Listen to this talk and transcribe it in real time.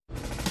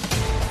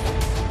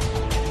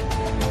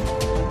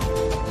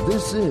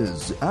This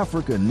is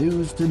Africa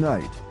News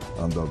Tonight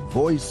on the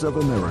Voice of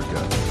America.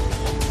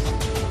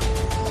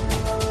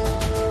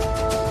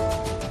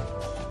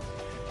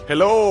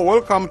 Hello,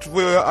 welcome to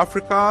VOA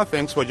Africa.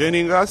 Thanks for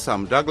joining us.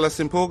 I'm Douglas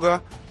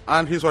Impuga,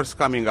 and here's what's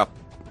coming up.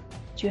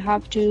 You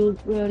have to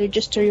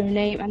register your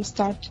name and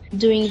start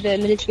doing the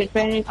military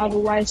training,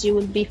 otherwise you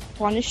will be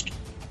punished.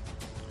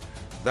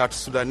 That's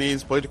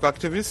Sudanese political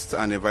activist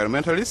and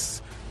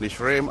environmentalist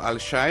Nisreen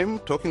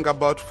Elsaim talking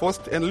about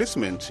forced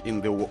enlistment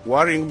in the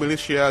warring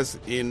militias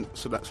in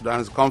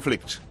Sudan's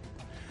conflict.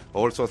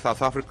 Also,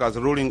 South Africa's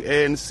ruling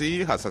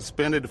ANC has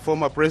suspended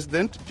former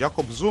President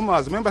Jacob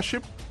Zuma's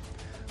membership,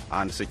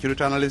 and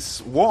security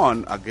analysts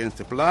warn against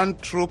a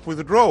planned troop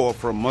withdrawal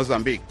from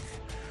Mozambique.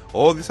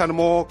 All this and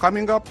more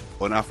coming up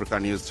on Africa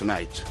News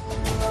Tonight.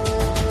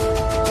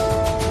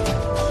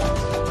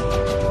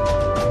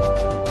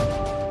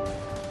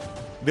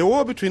 The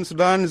war between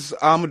Sudan's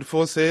armed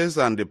forces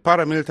and the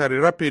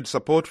paramilitary rapid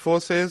support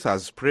forces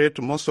has spread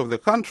to most of the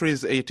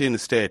country's 18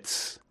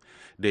 states.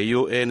 The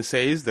UN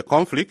says the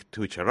conflict,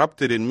 which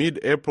erupted in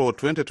mid-April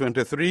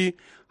 2023,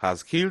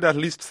 has killed at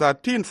least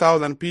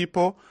 13,000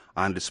 people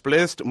and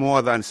displaced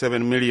more than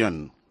 7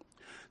 million.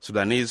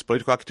 Sudanese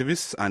political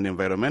activist and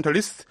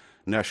environmentalist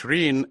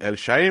Nisreen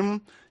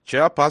Elsaim,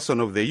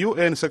 chairperson of the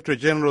UN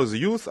Secretary-General's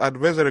Youth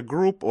Advisory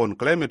Group on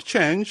Climate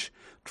Change,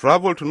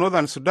 traveled to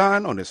northern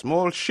Sudan on a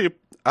small ship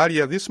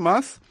earlier this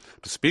month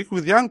to speak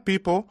with young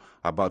people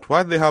about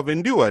what they have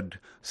endured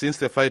since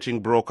the fighting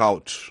broke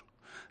out.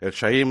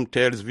 Elsaim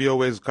tells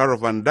VOA's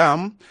Caravan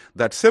Dam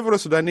that several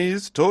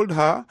Sudanese told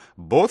her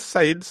both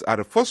sides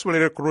are forcibly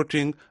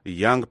recruiting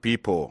young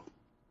people.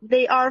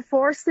 They are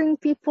forcing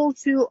people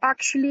to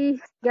actually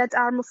get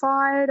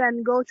armified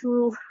and go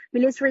to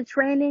military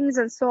trainings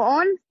and so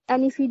on.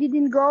 And if you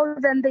didn't go,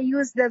 then they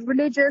use the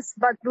religious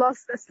but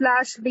plus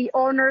 / the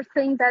honor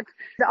thing that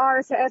the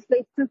RSF,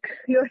 they took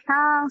your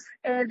house,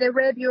 they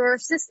rape your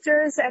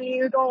sisters and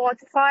you don't want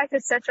to fight,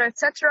 etc.,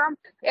 etc.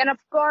 And of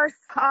course,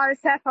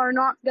 RSF are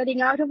not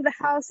getting out of the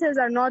houses,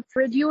 are not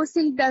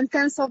reducing the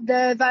intensity of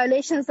the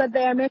violations that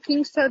they are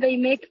making. So they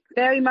make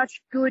very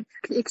much good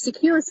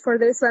excuse for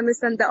the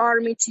Islamists and the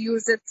army to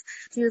use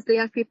the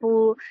young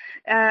people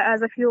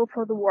as a fuel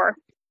for the war.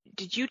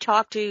 Did you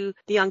talk to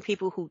the young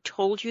people who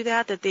told you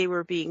that they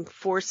were being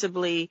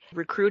forcibly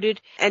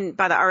recruited? And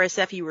by the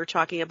RSF you were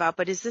talking about,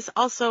 but is this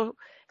also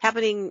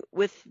happening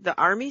with the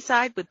army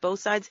side, with both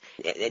sides?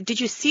 Did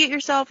you see it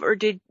yourself, or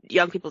did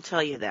young people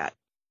tell you that?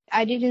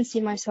 I didn't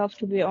see myself,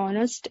 to be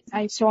honest.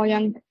 I saw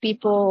young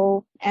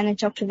people and I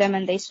talked to them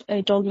and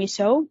they told me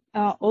so.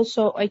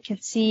 Also, I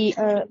can see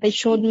they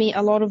showed me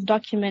a lot of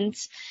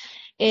documents.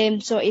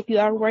 So if you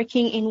are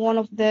working in one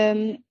of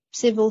the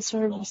civil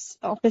service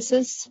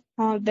offices,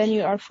 then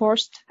you are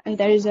forced, and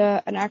there is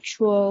an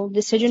actual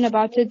decision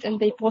about it, and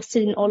they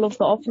posted in all of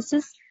the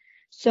offices.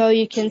 So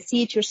you can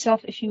see it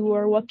yourself. If you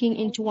are walking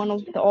into one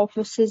of the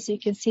offices, you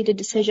can see the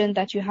decision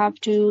that you have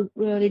to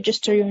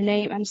register your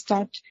name and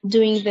start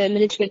doing the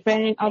military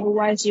training,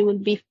 otherwise you will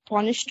be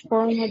punished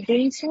for not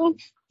doing so.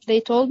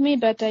 They told me,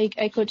 but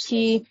I could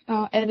see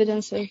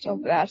evidences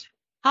of that.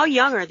 How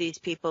young are these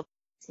people?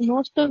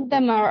 Most of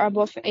them are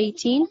above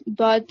 18,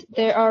 but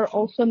there are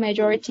also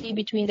majority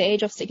between the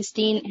age of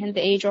 16 and the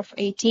age of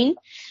 18.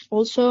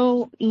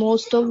 Also,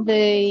 most of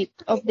the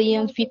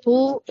young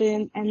people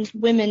and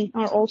women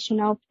are also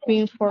now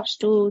being forced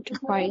to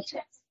fight.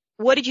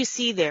 What did you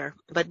see there?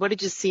 But what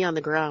did you see on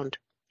the ground?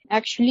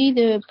 Actually,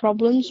 the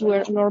problems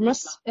were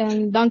enormous,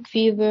 and dengue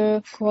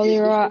fever,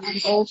 cholera,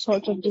 and all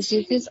sorts of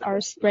diseases are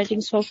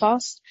spreading so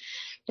fast.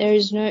 There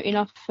is not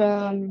enough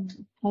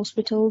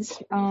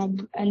hospitals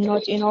and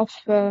not enough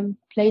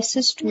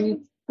places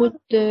to put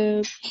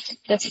the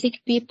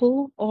sick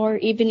people, or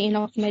even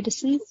enough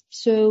medicines.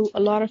 So a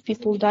lot of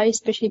people die,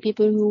 especially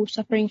people who are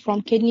suffering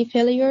from kidney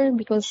failure,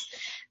 because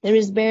there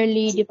is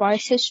barely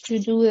devices to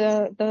do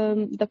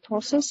the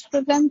process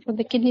for them, for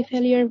the kidney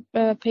failure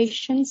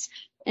patients.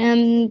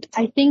 And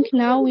I think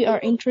now we are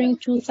entering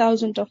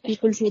 2,000 of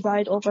people who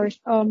died over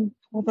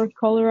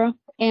cholera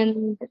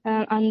and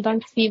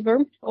dengue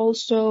fever.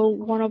 Also,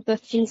 one of the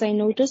things I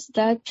noticed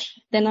that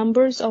the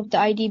numbers of the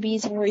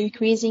IDPs are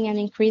increasing,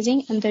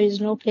 and there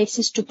is no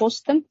places to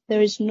post them.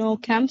 There is no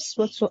camps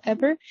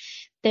whatsoever.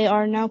 They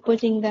are now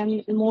putting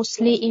them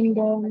mostly in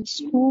the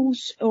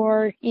schools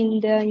or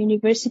in the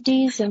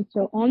universities and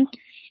so on.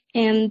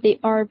 And they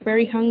are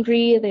very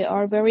hungry. They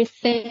are very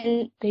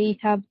thin. They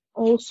have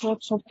all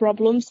sorts of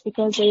problems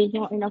because there is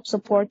not enough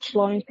support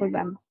flowing for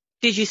them.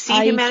 Did you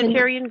see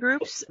humanitarian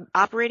groups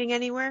operating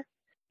anywhere?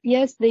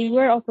 Yes, they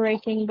were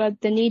operating, but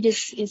the need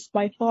is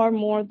by far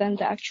more than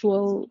the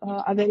actual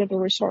available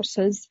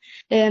resources.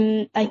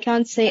 I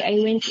can't say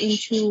I went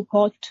into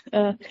hot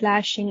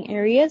clashing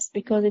areas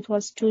because it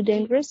was too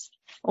dangerous.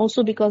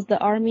 Also because the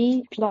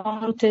army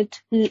planted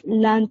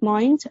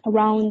landmines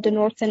around the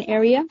northern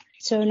area.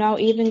 So now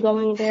even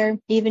going there,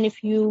 even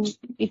if you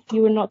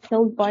were not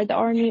killed by the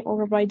army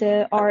or by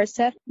the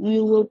RSF,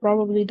 you will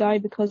probably die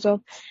because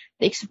of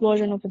the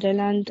explosion of the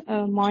land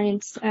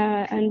mines,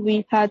 and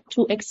we've had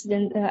two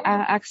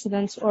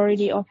accidents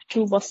already of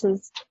two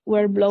buses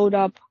were blown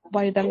up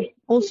by them.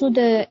 Also,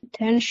 the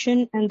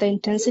tension and the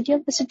intensity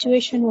of the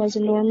situation was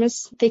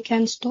enormous. They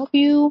can stop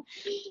you,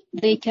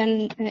 they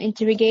can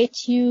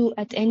interrogate you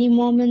at any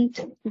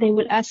moment. They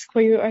will ask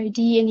for your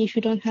ID, and if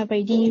you don't have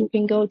ID, you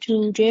can go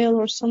to jail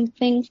or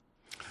something.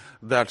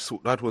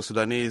 That was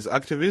Sudanese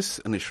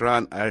activist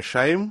Nisreen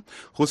Elsaim,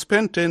 who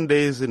spent 10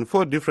 days in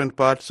 4 different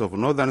parts of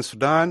northern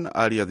Sudan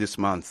earlier this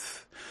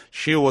month.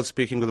 She was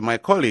speaking with my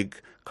colleague,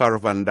 Carl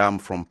Van Dam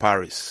from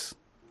Paris.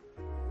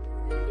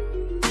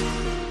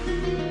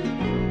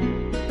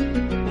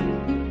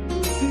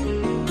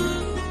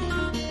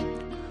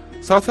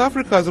 South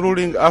Africa's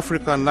ruling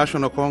African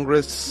National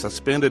Congress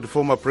suspended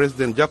former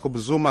President Jacob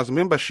Zuma's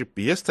membership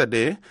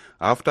yesterday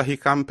after he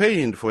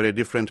campaigned for a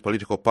different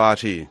political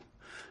party.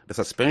 The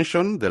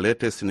suspension, the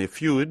latest in a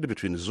feud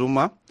between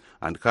Zuma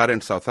and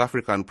current South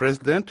African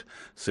President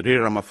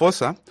Cyril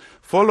Ramaphosa,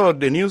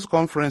 followed a news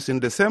conference in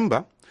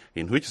December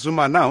in which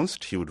Zuma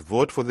announced he would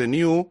vote for the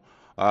new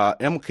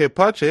MK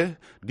party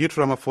due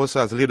to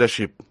Ramaphosa's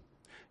leadership.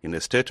 In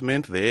a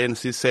statement, the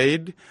ANC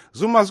said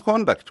Zuma's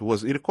conduct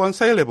was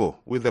irreconcilable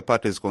with the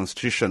party's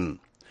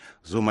constitution.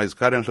 Zuma is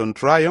currently on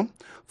trial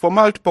for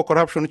multiple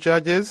corruption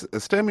charges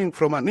stemming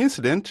from an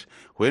incident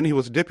when he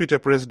was deputy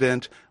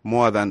president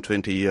more than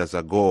 20 years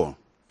ago.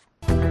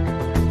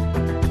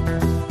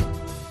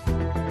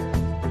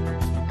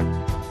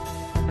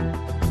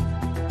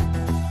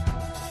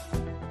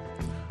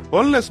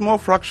 Only a small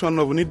fraction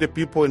of needy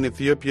people in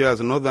Ethiopia's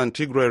northern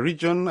Tigray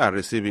region are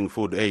receiving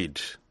food aid.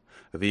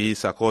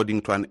 This,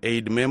 according to an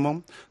aid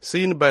memo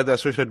seen by the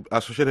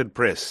Associated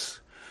Press.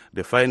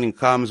 The finding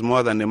comes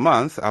more than a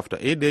month after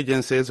aid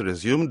agencies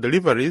resumed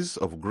deliveries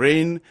of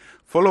grain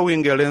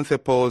following a lengthy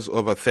pause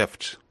over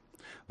theft.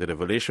 The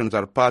revelations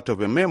are part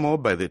of a memo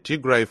by the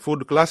Tigray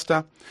Food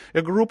Cluster,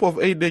 a group of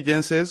aid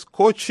agencies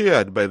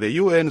co-chaired by the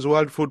UN's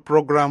World Food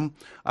Programme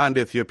and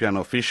Ethiopian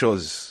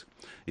officials.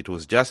 It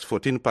says just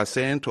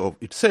 14% of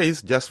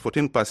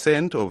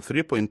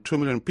 3.2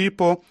 million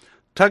people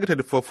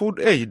targeted for food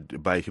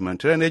aid by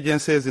humanitarian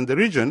agencies in the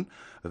region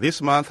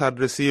this month had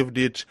received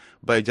it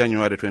by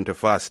January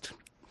 21st.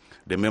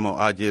 The memo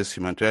urges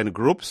humanitarian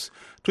groups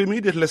to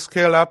immediately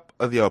scale up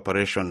their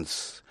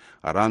operations.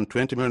 Around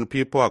 20 million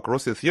people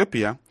across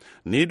Ethiopia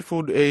need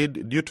food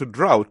aid due to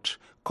drought,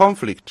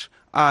 conflict,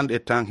 and a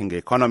tanking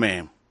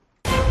economy.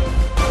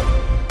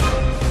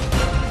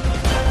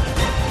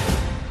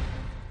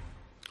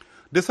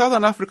 The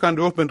Southern African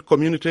Development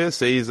Community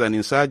says an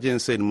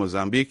insurgency in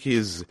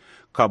Mozambique's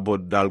Cabo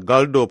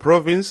Delgado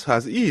province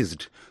has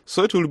eased,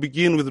 so it will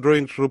begin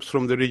withdrawing troops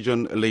from the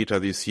region later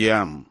this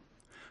year.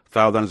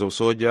 Thousands of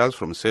soldiers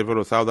from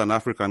several Southern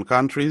African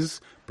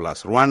countries,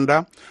 plus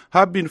Rwanda,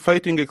 have been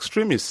fighting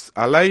extremists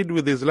allied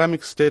with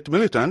Islamic State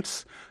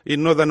militants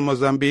in northern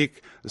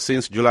Mozambique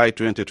since July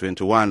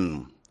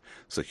 2021.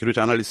 Security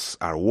analysts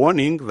are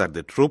warning that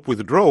the troop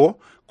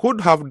withdrawal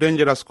could have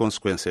dangerous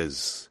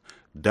consequences.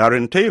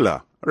 Darren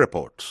Taylor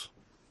reports.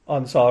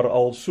 Ansar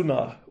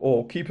al-Sunnah,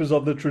 or Keepers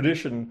of the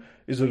Tradition,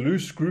 is a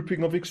loose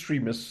grouping of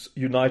extremists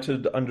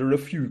united under a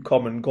few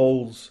common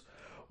goals.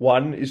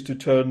 One is to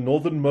turn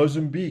northern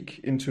Mozambique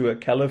into a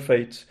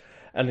caliphate,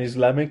 an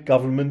Islamic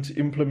government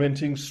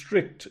implementing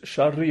strict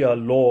Sharia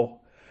law.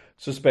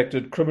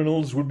 Suspected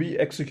criminals would be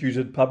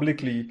executed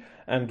publicly,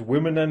 and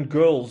women and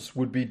girls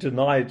would be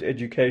denied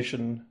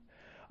education.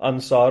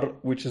 Ansar,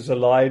 which is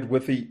allied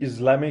with the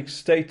Islamic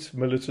State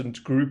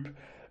militant group,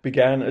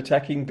 began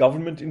attacking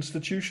government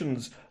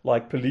institutions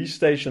like police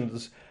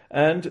stations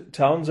and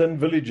towns and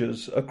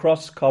villages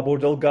across Cabo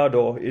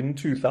Delgado in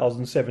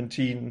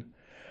 2017.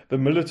 The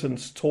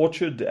militants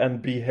tortured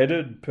and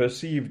beheaded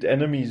perceived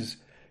enemies,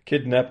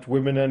 kidnapped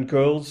women and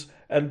girls,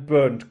 and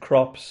burned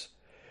crops.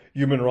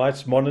 Human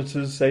rights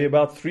monitors say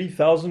about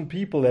 3,000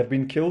 people have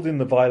been killed in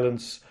the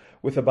violence,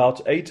 with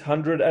about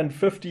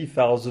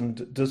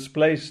 850,000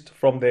 displaced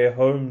from their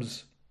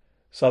homes.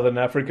 Southern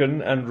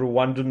African and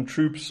Rwandan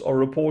troops are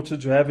reported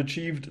to have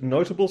achieved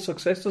notable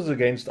successes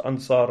against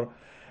Ansar,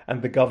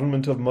 and the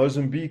government of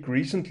Mozambique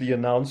recently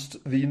announced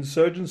the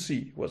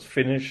insurgency was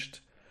finished.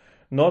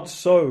 Not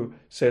so,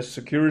 says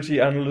security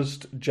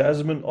analyst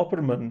Jasmine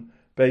Opperman,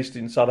 based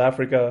in South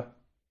Africa.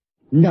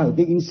 No,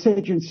 the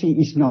insurgency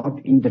is not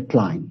in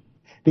decline.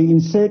 The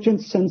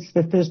insurgent since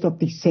the 1st of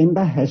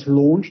December has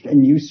launched a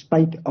new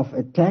spate of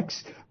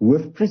attacks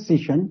with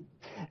precision,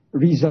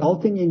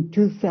 resulting in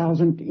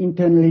 2,000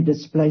 internally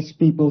displaced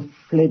people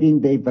fleeing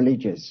their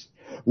villages.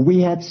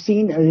 We have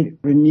seen a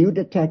renewed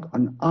attack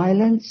on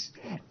islands,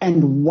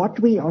 and what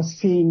we are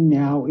seeing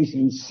now is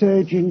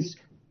insurgents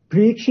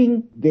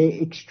preaching their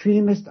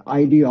extremist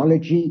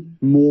ideology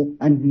more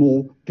and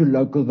more to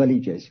local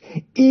villages.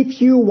 If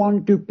you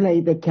want to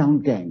play the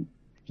count game,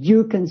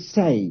 you can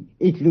say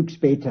it looks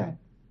better.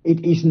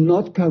 It is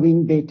not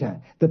going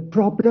better. The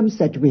problems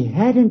that we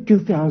had in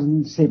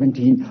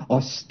 2017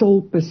 are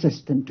still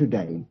persistent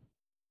today.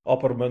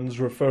 Opperman's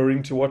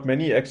referring to what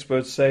many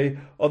experts say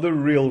are the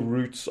real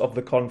roots of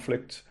the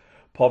conflict.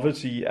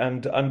 poverty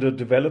and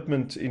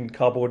underdevelopment in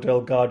Cabo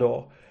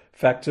Delgado,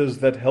 factors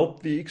that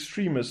help the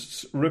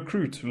extremists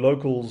recruit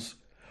locals.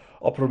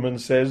 Opperman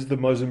says the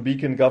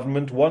Mozambican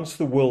government wants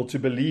the world to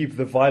believe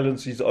the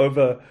violence is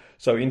over,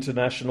 so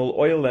international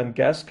oil and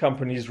gas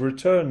companies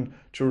return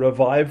to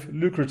revive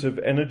lucrative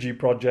energy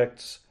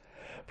projects.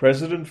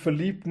 President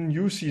Filipe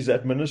Nyusi's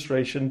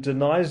administration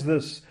denies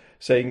this,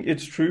 saying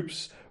its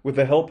troops, with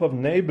the help of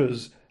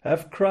neighbors,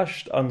 have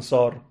crushed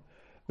Ansar.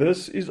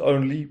 This is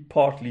only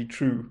partly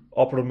true,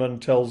 Opperman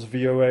tells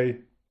VOA.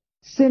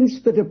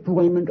 Since the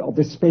deployment of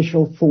the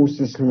special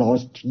forces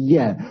last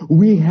year,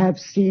 we have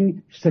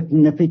seen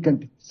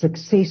significant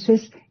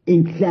successes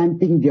in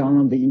clamping down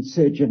on the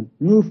insurgent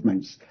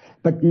movements.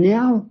 But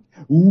now,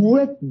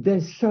 with the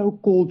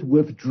so-called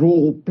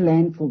withdrawal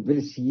plan for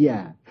this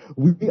year,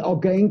 we are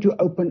going to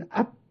open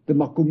up the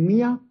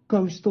Macomia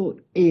coastal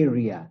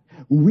area,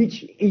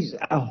 which is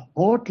a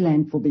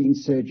heartland for the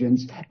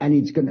insurgents, and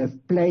it's going to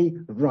play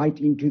right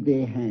into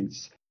their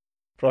hands.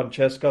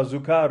 Francesca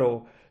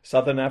Zuccaro,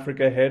 Southern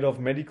Africa head of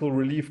medical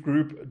relief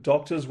group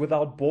Doctors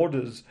Without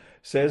Borders,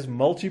 says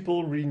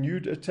multiple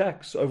renewed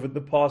attacks over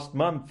the past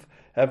month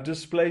have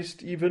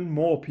displaced even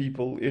more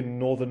people in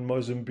northern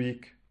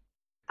Mozambique.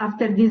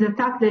 After this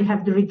attack, they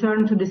have to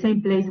return to the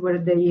same place where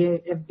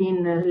they have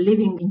been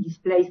living in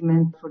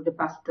displacement for the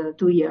past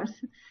 2 years.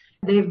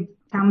 They've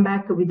come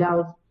back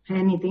without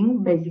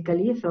anything,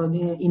 basically, so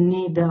they're in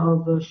need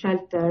of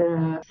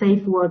shelter,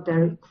 safe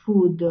water,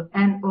 food,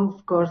 and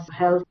of course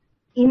health.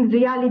 In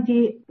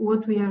reality,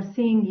 what we are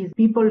seeing is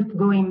people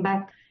going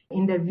back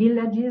in their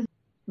villages,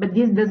 but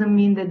this doesn't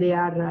mean that they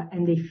are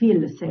and they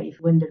feel safe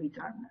when they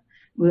return.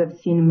 We have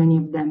seen many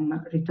of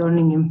them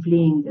returning and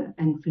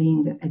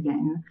fleeing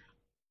again.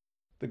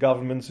 The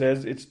government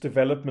says its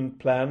development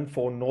plan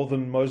for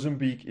northern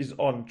Mozambique is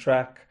on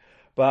track,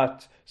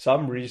 but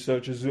some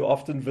researchers who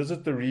often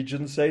visit the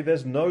region say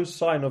there's no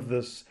sign of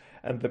this,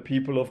 and the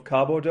people of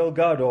Cabo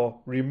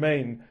Delgado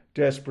remain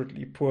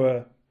desperately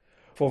poor.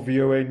 For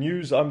VOA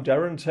News, I'm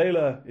Darren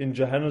Taylor in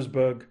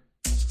Johannesburg.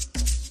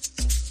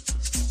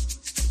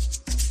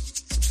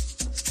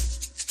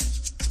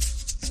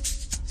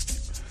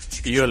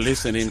 You're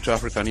listening to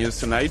Africa News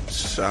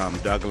Tonight. I'm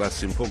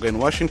Douglas Impuga in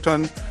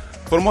Washington.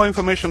 For more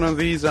information on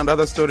these and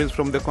other stories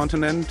from the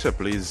continent,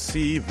 please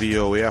see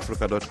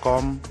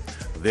voaafrica.com.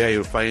 There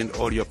you'll find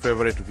all your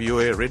favorite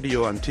VOA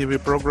radio and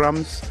TV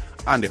programs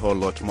and a whole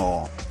lot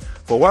more.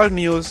 For world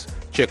news,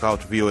 check out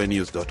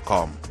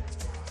voanews.com.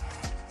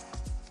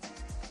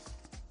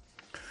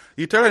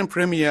 Italian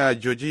Premier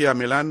Giorgia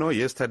Meloni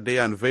yesterday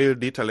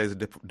unveiled Italy's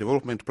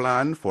development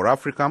plan for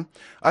Africa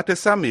at a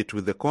summit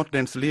with the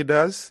continent's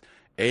leaders,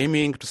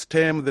 aiming to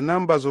stem the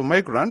numbers of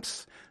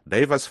migrants,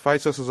 diversify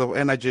sources of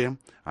energy,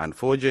 and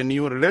forge a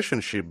new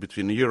relationship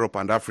between Europe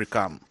and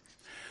Africa.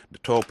 The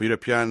top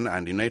European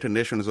and United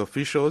Nations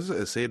officials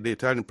said the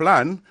Italian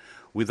plan,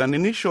 with an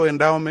initial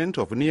endowment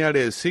of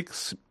nearly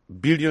 $6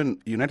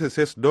 billion United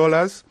States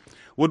dollars,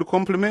 would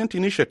complement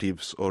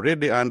initiatives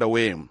already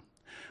underway.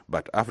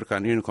 But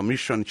African Union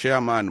Commission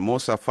Chairman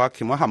Moussa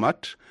Faki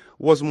Mahamat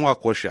was more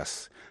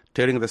cautious,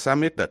 telling the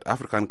summit that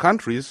African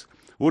countries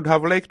would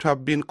have liked to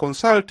have been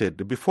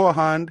consulted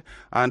beforehand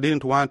and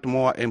didn't want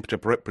more empty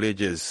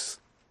pledges.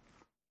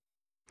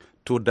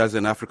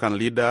 24 African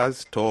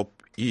leaders, top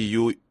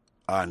EU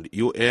and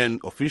UN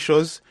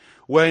officials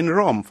were in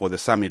Rome for the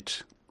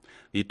summit.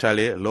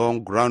 Italy,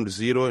 long ground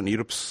zero in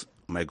Europe's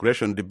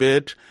migration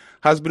debate,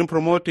 has been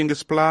promoting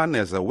its plan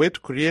as a way to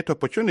create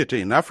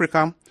opportunity in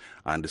Africa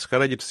and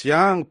discourage its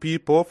young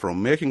people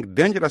from making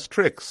dangerous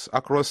treks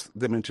across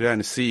the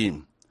Mediterranean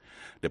Sea.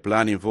 The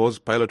plan involves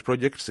pilot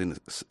projects in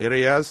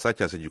areas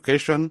such as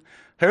education,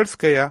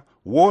 healthcare,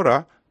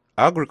 water,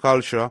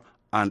 agriculture,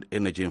 and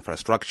energy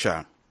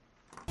infrastructure.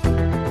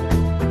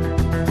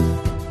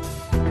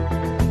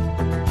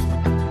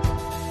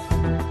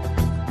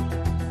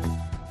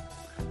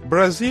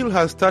 Brazil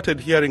has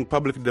started hearing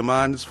public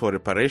demands for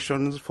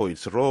reparations for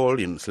its role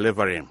in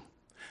slavery.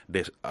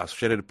 The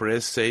Associated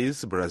Press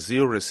says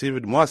Brazil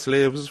received more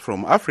slaves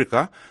from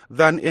Africa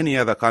than any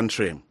other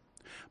country,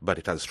 but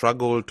it has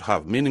struggled to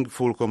have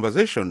meaningful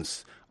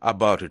conversations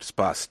about its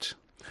past.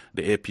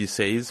 The AP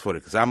says, for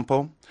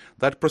example,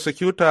 that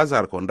prosecutors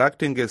are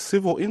conducting a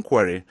civil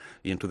inquiry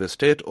into the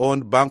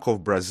state-owned Bank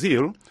of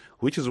Brazil,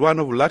 which is one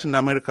of Latin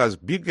America's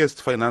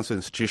biggest financial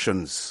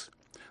institutions.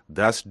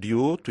 Thus,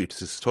 due to its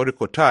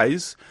historical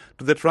ties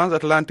to the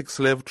transatlantic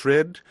slave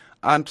trade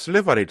and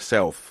slavery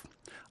itself,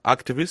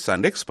 activists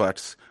and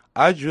experts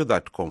argue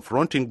that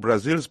confronting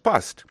Brazil's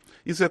past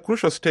is a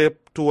crucial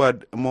step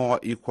toward more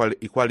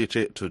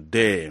equality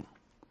today.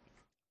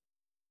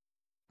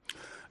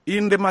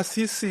 In the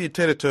Masisi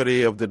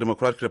territory of the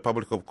Democratic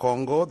Republic of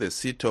Congo, the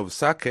city of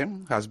Sake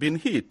has been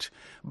hit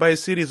by a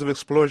series of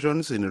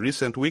explosions in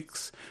recent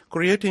weeks,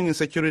 creating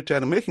insecurity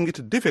and making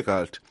it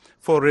difficult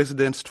for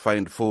residents to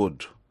find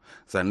food.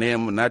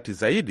 Zanem Nati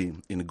Zaidi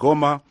in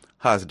Goma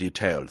has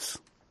details.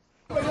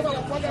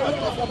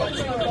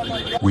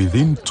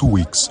 Within 2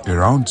 weeks,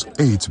 around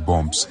 8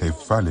 bombs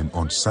have fallen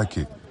on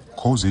Sake,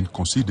 causing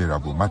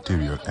considerable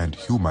material and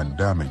human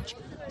damage,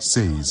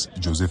 says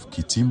Joseph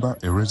Kitimba,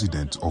 a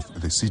resident of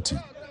the city.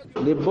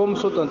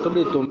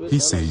 He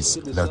says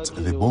that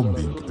the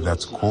bombing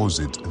that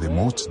caused the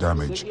most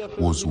damage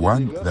was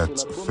one that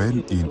fell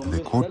in the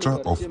quarter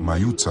of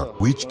Mayuta,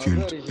 which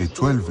killed a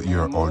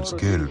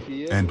 12-year-old girl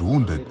and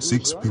wounded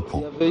 6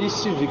 people.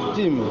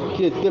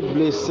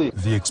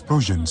 The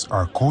explosions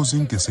are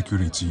causing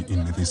insecurity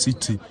in the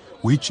city,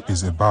 which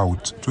is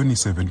about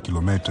 27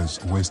 kilometers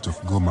west of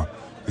Goma,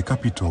 the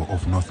capital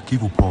of North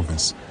Kivu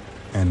province.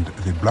 And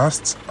the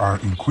blasts are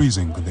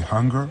increasing the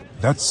hunger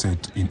that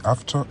set in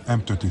after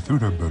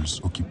M23 rebels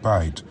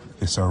occupied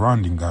the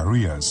surrounding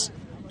areas.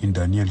 In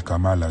Daniel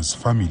Kamala's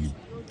family,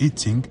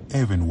 eating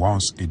even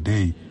once a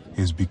day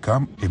has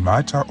become a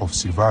matter of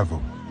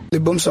survival.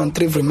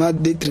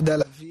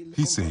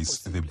 He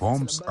says the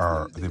bombs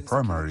are the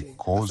primary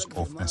cause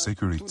of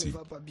insecurity.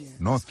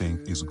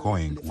 Nothing is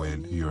going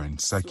well here in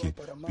Sake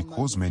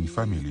because many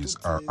families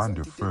are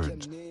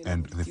underfed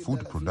and the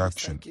food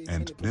production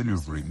and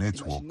delivery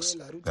networks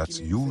that's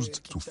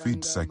used to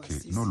feed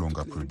Sake no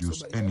longer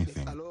produce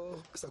anything.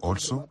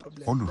 Also,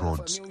 all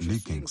roads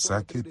linking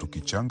Sake to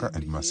Kichanga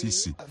and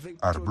Masisi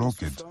are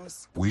blocked,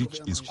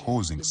 which is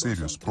causing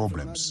serious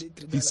problems.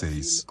 He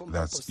says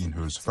that in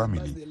his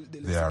family,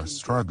 they are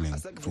struggling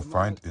to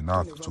find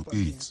enough to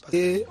eat.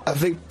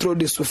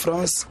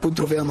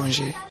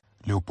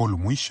 Leopold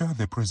Mwisha,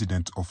 the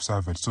president of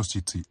Civil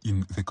Society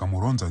in the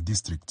Kamuronza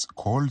district,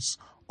 calls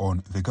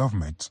on the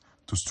government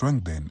to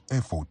strengthen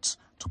efforts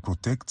to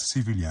protect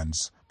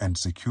civilians and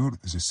secure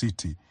the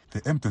city,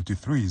 the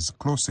M23's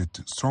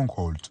closest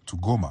stronghold to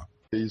Goma.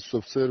 He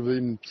says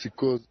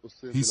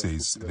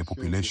the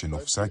population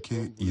of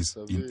Sake is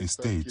in a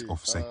state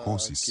of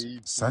psychosis.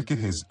 Sake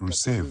has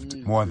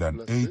received more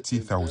than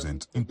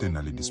 80,000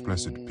 internally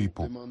displaced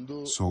people,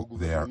 so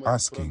they are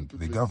asking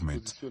the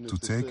government to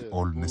take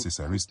all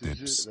necessary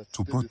steps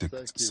to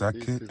protect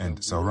Sake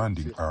and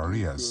surrounding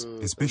areas,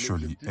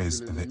 especially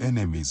as the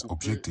enemy's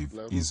objective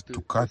is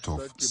to cut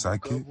off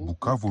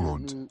Sake-Bukavu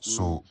road,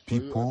 so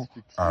people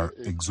are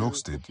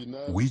exhausted,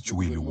 which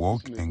will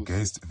work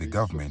against the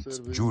government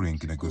during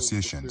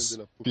negotiations.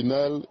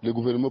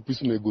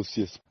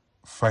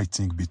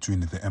 Fighting between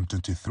the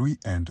M23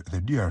 and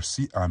the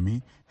DRC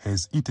army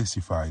has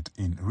intensified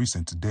in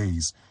recent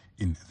days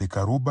in the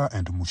Karuba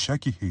and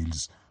Mushaki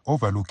hills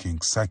overlooking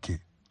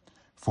Sake.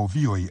 For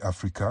VOA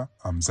Africa,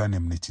 I'm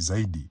Zanem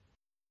Netizaidi.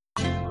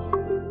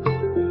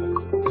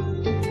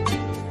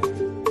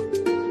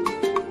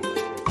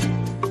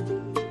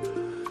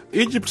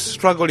 Egypt's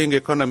struggling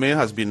economy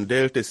has been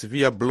dealt a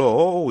severe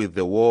blow with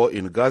the war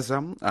in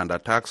Gaza and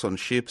attacks on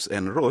ships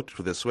en route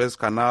to the Suez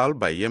Canal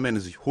by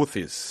Yemen's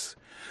Houthis.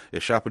 A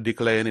sharp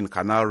decline in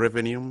canal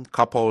revenue,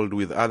 coupled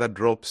with other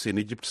drops in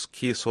Egypt's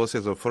key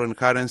sources of foreign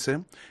currency,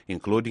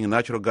 including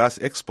natural gas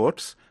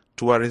exports,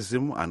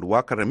 tourism and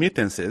worker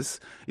remittances,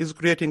 is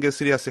creating a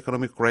serious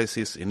economic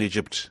crisis in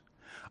Egypt.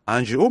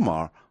 Angie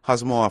Umar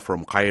has more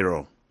from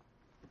Cairo.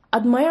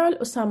 Admiral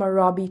Osama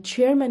Rabi,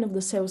 chairman of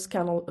the Suez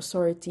Canal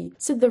Authority,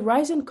 said the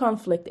rising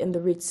conflict in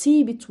the Red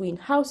Sea between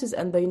Houthis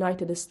and the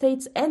United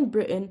States and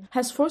Britain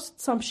has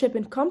forced some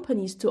shipping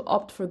companies to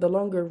opt for the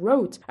longer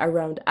route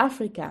around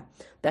Africa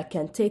that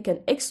can take an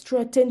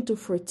extra 10 to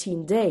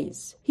 14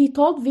 days. He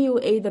told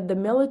VOA that the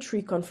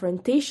military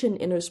confrontation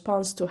in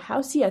response to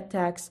Houthi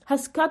attacks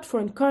has cut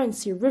foreign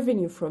currency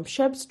revenue from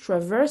ships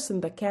traversing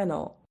the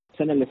canal.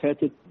 السنة اللي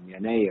فاتت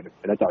يناير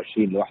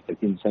 23 ل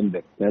 31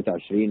 ديسمبر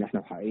 23 احنا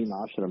محققين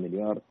 10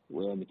 مليار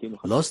و250.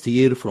 Last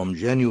year from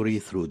January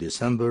through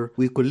December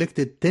we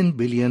collected $10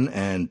 billion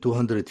and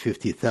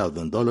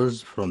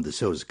 $250,000 from the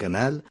Suez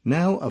Canal.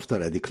 Now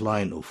after a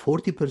decline of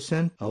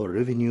 40%, our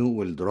revenue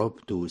will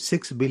drop to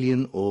 $6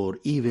 billion or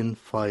even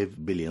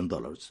 $5 billion.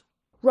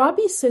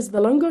 Rabi says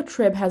the longer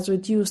trip has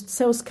reduced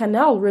Suez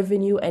Canal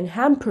revenue and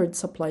hampered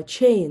supply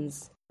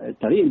chains.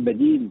 الطريق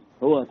البديل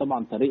هو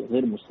طبعا طريق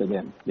غير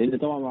مستدام لأن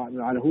طبعا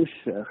ما عليهوش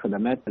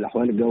خدمات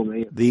الأحوال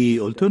الجوية. The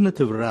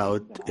alternative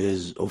route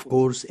is of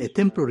course a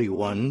temporary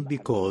one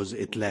because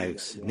it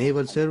lacks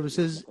naval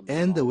services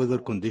and the weather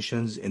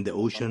conditions in the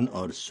ocean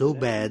are so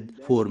bad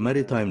for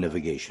maritime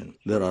navigation.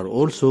 There are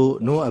also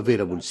no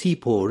available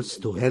seaports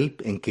to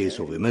help in case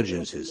of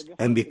emergencies.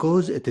 And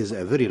because it is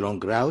a very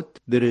long route,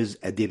 there is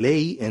a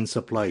delay in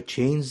supply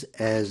chains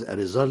as a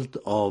result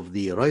of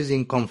the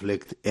rising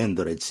conflict in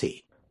the Red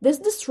Sea. This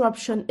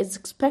disruption is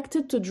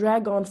expected to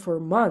drag on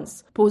for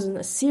months, posing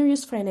a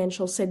serious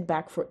financial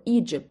setback for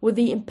Egypt, with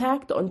the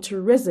impact on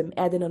tourism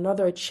adding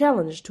another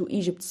challenge to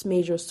Egypt's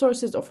major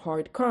sources of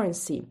hard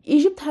currency.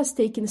 Egypt has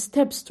taken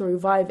steps to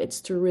revive its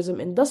tourism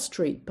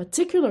industry,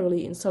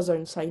 particularly in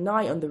southern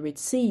Sinai on the Red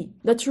Sea.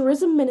 The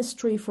Tourism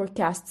Ministry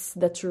forecasts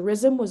that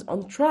tourism was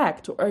on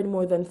track to earn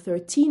more than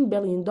 $13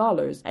 billion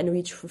and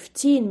reach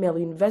 15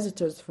 million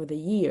visitors for the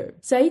year.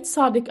 Said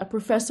Sadiq, a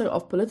professor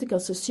of political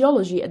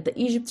sociology at the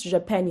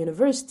Egypt-Japan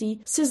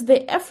University, says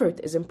the effort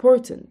is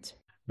important.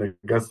 the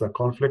Gaza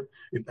conflict,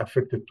 it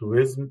affected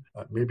tourism.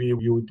 Maybe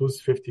you would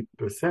lose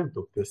 50%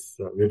 of this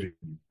revenue.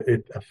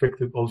 It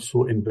affected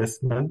also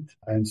investment.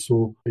 And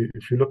so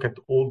if you look at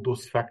all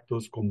those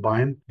factors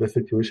combined, the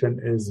situation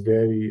is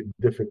very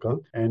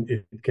difficult, and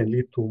it can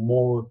lead to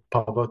more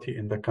poverty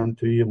in the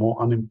country,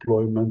 more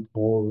unemployment,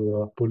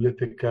 more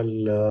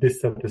political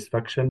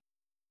dissatisfaction.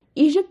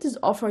 Egypt is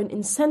offering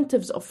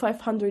incentives of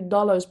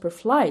 $500 per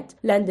flight,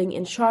 landing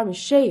in Sharm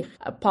el-Sheikh,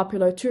 a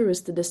popular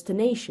tourist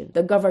destination.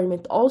 The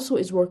government also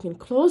is working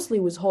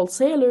closely with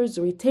wholesalers,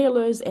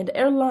 retailers, and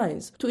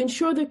airlines to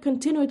ensure their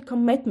continued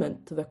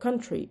commitment to the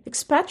country.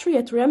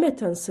 Expatriate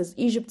remittances,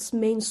 Egypt's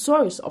main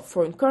source of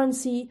foreign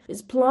currency,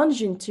 is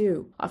plunging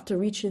too. After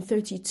reaching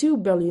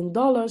 $32 billion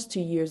 2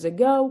 years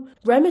ago,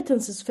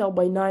 remittances fell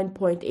by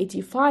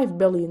 $9.85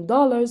 billion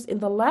in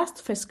the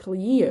last fiscal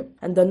year,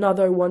 and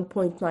another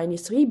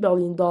 $1.93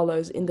 billion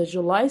in the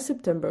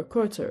July-September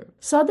quarter.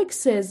 SADC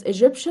says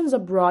Egyptians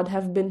abroad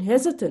have been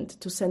hesitant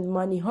to send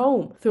money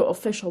home through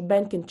official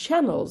banking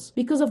channels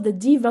because of the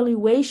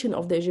devaluation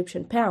of the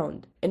Egyptian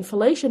pound.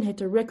 Inflation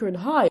hit a record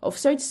high of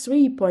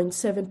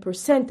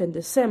 33.7% in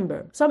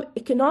December. Some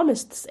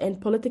economists and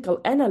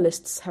political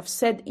analysts have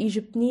said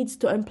Egypt needs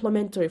to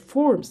implement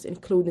reforms,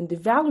 including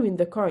devaluing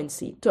the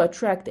currency, to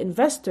attract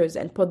investors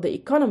and put the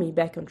economy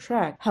back on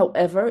track.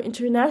 However,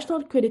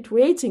 international credit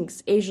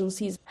ratings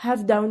agencies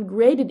have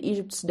downgraded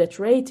Egypt's debt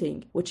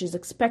rating, which is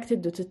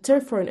expected to deter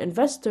foreign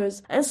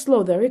investors and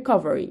slow their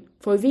recovery.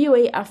 For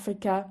VOA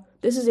Africa,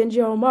 this is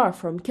India Omar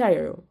from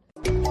Cairo.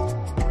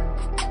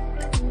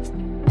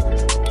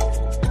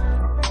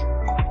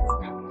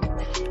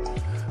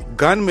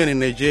 Gunmen in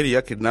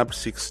Nigeria kidnapped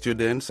 6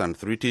 students and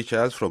 3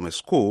 teachers from a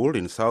school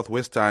in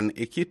southwestern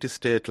Ekiti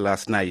State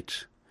last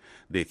night.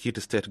 The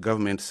Ekiti State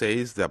government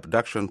says the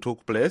abduction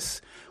took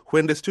place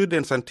when the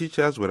students and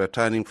teachers were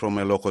returning from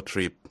a local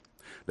trip.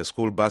 The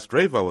school bus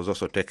driver was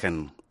also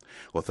taken.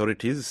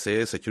 Authorities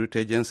say security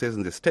agencies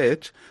in the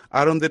state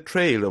are on the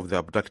trail of the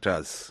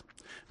abductors.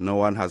 No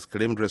one has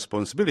claimed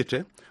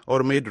responsibility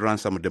or made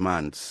ransom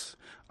demands.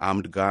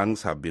 Armed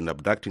gangs have been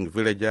abducting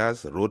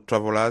villagers, road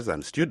travelers,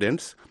 and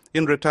students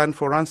in return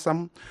for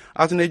ransom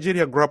as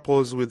Nigeria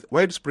grapples with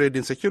widespread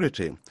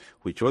insecurity,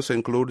 which also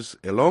includes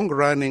a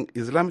long-running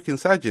Islamic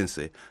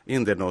insurgency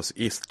in the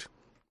northeast.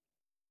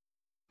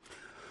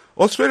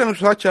 Australian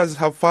researchers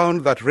have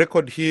found that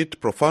record heat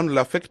profoundly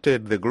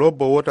affected the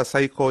global water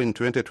cycle in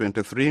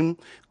 2023,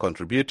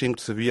 contributing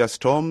to severe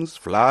storms,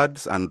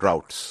 floods, and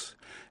droughts.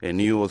 A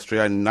new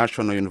Australian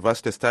National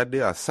University study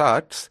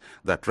asserts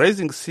that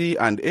rising sea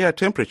and air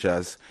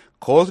temperatures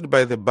caused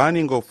by the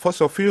burning of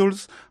fossil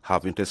fuels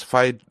have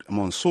intensified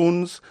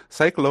monsoons,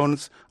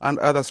 cyclones, and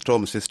other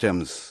storm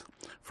systems.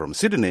 From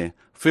Sydney,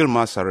 Phil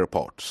Mercer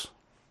reports.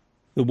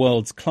 The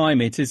world's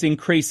climate is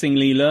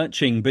increasingly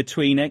lurching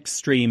between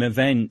extreme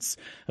events,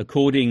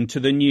 according to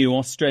the new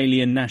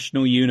Australian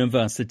National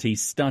University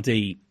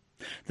study.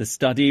 The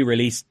study,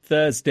 released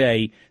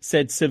Thursday,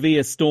 said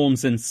severe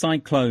storms and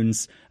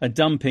cyclones are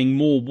dumping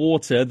more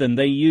water than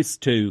they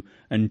used to,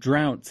 and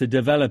droughts are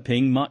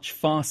developing much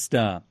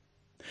faster.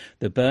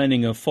 The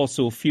burning of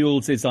fossil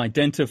fuels is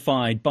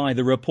identified by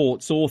the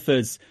report's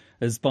authors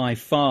as by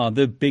far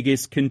the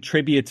biggest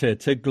contributor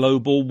to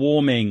global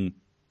warming.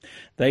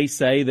 They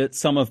say that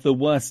some of the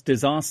worst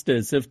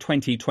disasters of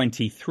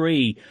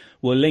 2023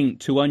 were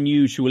linked to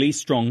unusually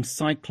strong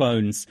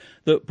cyclones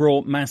that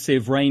brought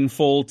massive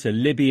rainfall to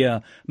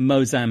Libya,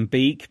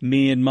 Mozambique,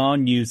 Myanmar,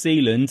 New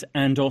Zealand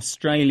and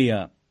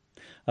Australia.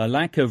 A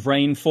lack of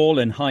rainfall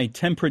and high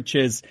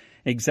temperatures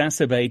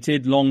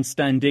exacerbated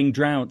long-standing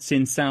droughts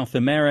in South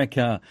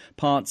America,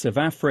 parts of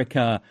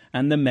Africa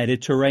and the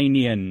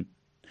Mediterranean.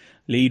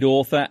 Lead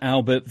author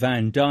Albert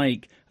van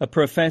Dijk, a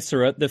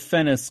professor at the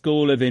Fenner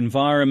School of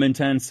Environment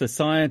and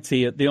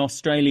Society at the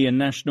Australian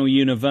National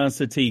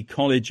University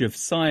College of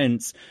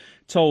Science,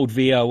 told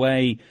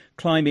VOA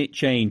climate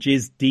change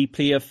is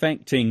deeply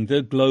affecting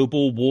the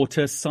global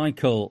water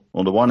cycle.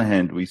 On the one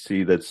hand, we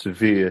see that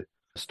severe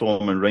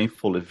storm and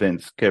rainfall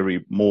events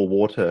carry more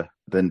water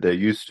than they're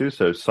used to,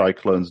 so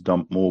cyclones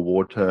dump more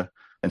water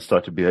and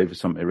start to behave in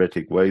some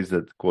erratic ways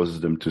that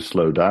causes them to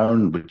slow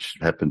down, which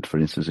happened, for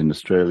instance, in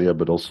Australia,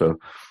 but also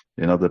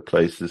in other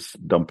places,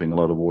 dumping a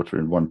lot of water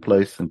in one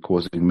place and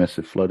causing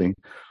massive flooding.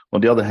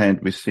 On the other hand,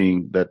 we're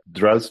seeing that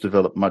droughts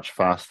develop much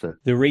faster.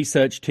 The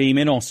research team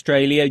in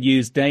Australia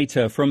used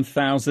data from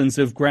thousands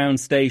of ground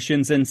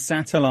stations and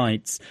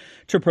satellites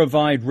to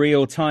provide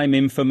real-time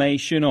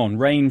information on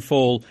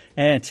rainfall,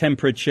 air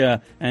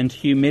temperature and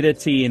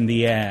humidity in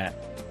the air.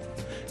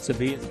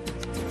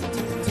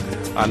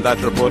 And that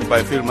report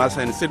by Phil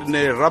Mercer in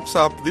Sydney wraps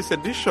up this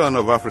edition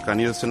of Africa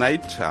News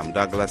Tonight. I'm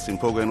Douglas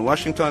Impogo in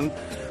Washington.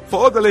 For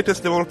all the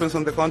latest developments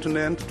on the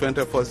continent,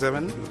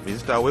 24/7,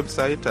 visit our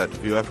website at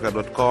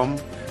viewafrica.com.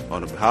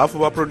 On behalf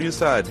of our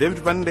producer, David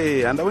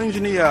Vande, and our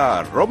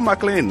engineer, Rob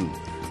McLean,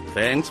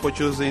 thanks for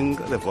choosing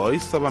the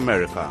Voice of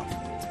America.